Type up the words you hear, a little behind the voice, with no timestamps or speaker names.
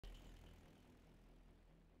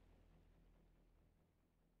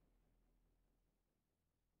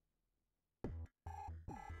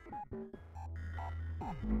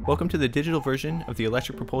Welcome to the digital version of the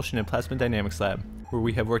Electric Propulsion and Plasma Dynamics Lab, where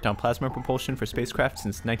we have worked on plasma propulsion for spacecraft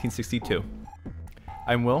since 1962.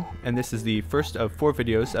 I'm Will, and this is the first of 4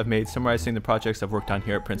 videos I've made summarizing the projects I've worked on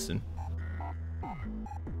here at Princeton.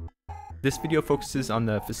 This video focuses on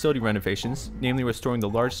the facility renovations, namely restoring the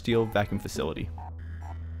large steel vacuum facility.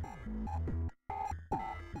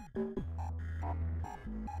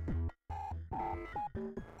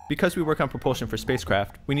 Because we work on propulsion for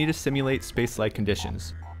spacecraft, we need to simulate space-like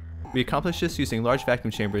conditions. We accomplish this using large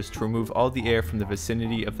vacuum chambers to remove all the air from the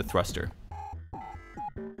vicinity of the thruster.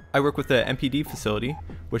 I work with the MPD facility,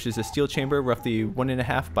 which is a steel chamber roughly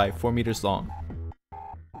 1.5 by 4 meters long.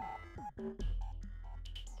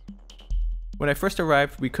 When I first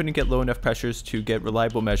arrived, we couldn't get low enough pressures to get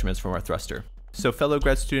reliable measurements from our thruster. So fellow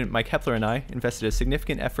grad student Mike Hepler and I invested a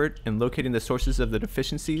significant effort in locating the sources of the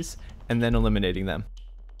deficiencies and then eliminating them.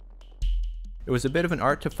 It was a bit of an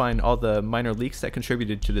art to find all the minor leaks that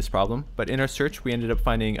contributed to this problem, but in our search we ended up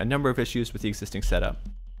finding a number of issues with the existing setup.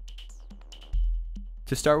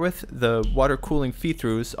 To start with, the water cooling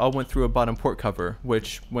feed-throughs all went through a bottom port cover,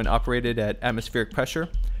 which, when operated at atmospheric pressure,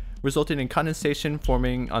 resulted in condensation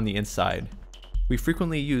forming on the inside. We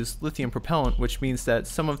frequently use lithium propellant, which means that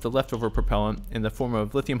some of the leftover propellant, in the form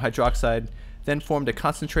of lithium hydroxide, then formed a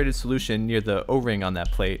concentrated solution near the O-ring on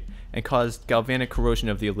that plate and caused galvanic corrosion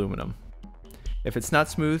of the aluminum. If it's not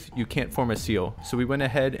smooth, you can't form a seal, so we went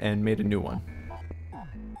ahead and made a new one.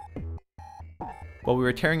 While we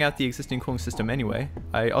were tearing out the existing cooling system anyway,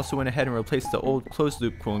 I also went ahead and replaced the old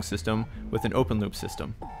closed-loop cooling system with an open-loop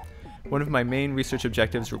system. One of my main research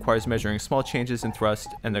objectives requires measuring small changes in thrust,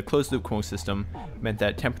 and the closed-loop cooling system meant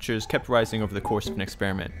that temperatures kept rising over the course of an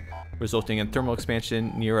experiment, resulting in thermal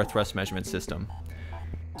expansion near our thrust measurement system.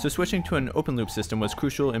 So switching to an open-loop system was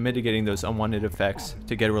crucial in mitigating those unwanted effects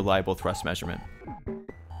to get a reliable thrust measurement.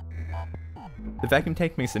 The vacuum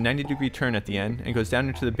tank makes a 90-degree turn at the end and goes down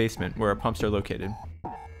into the basement where our pumps are located.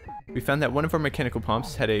 We found that one of our mechanical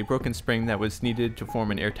pumps had a broken spring that was needed to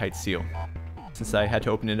form an airtight seal. Since I had to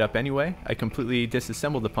open it up anyway, I completely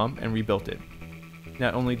disassembled the pump and rebuilt it.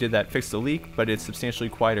 Not only did that fix the leak, but it's substantially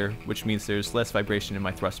quieter, which means there's less vibration in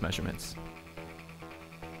my thrust measurements.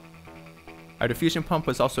 Our diffusion pump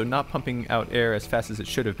was also not pumping out air as fast as it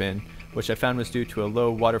should have been, which I found was due to a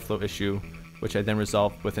low water flow issue, which I then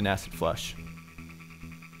resolved with an acid flush.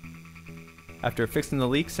 After fixing the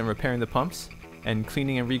leaks and repairing the pumps, and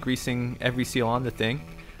cleaning and re-greasing every seal on the thing,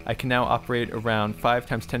 I can now operate around 5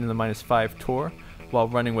 × 10⁻⁵ torr while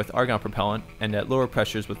running with argon propellant and at lower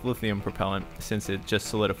pressures with lithium propellant, since it just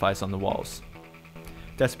solidifies on the walls.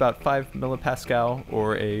 That's about 5 millipascal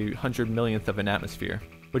or a 100 millionth of an atmosphere,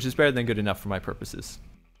 which is better than good enough for my purposes.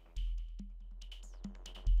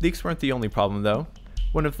 Leaks weren't the only problem though.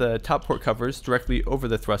 One of the top port covers directly over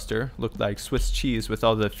the thruster looked like Swiss cheese with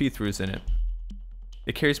all the feed-throughs in it.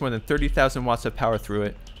 It carries more than 30,000 watts of power through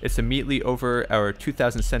it, it's immediately over our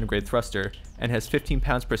 2000 centigrade thruster, and has 15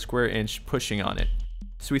 pounds per square inch pushing on it.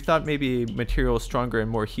 So we thought maybe a material stronger and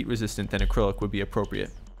more heat resistant than acrylic would be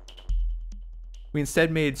appropriate. We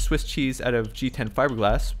instead made Swiss cheese out of G10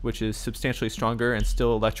 fiberglass, which is substantially stronger and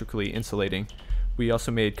still electrically insulating. We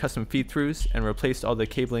also made custom feed-throughs and replaced all the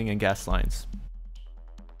cabling and gas lines.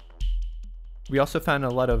 We also found a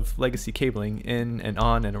lot of legacy cabling in and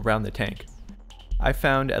on and around the tank. I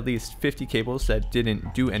found at least 50 cables that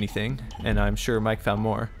didn't do anything, and I'm sure Mike found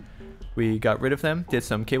more. We got rid of them, did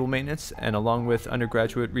some cable maintenance, and along with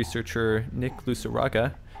undergraduate researcher Nick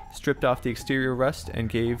Luceraga, stripped off the exterior rust and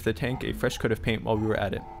gave the tank a fresh coat of paint while we were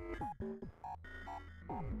at it.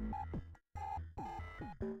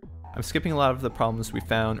 I'm skipping a lot of the problems we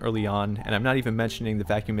found early on, and I'm not even mentioning the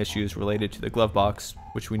vacuum issues related to the glove box,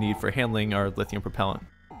 which we need for handling our lithium propellant.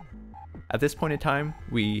 At this point in time,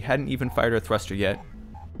 we hadn't even fired our thruster yet.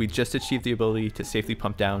 We just achieved the ability to safely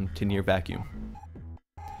pump down to near vacuum.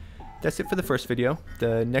 That's it for the first video.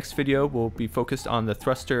 The next video will be focused on the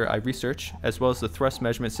thruster I researched, as well as the thrust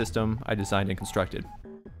measurement system I designed and constructed.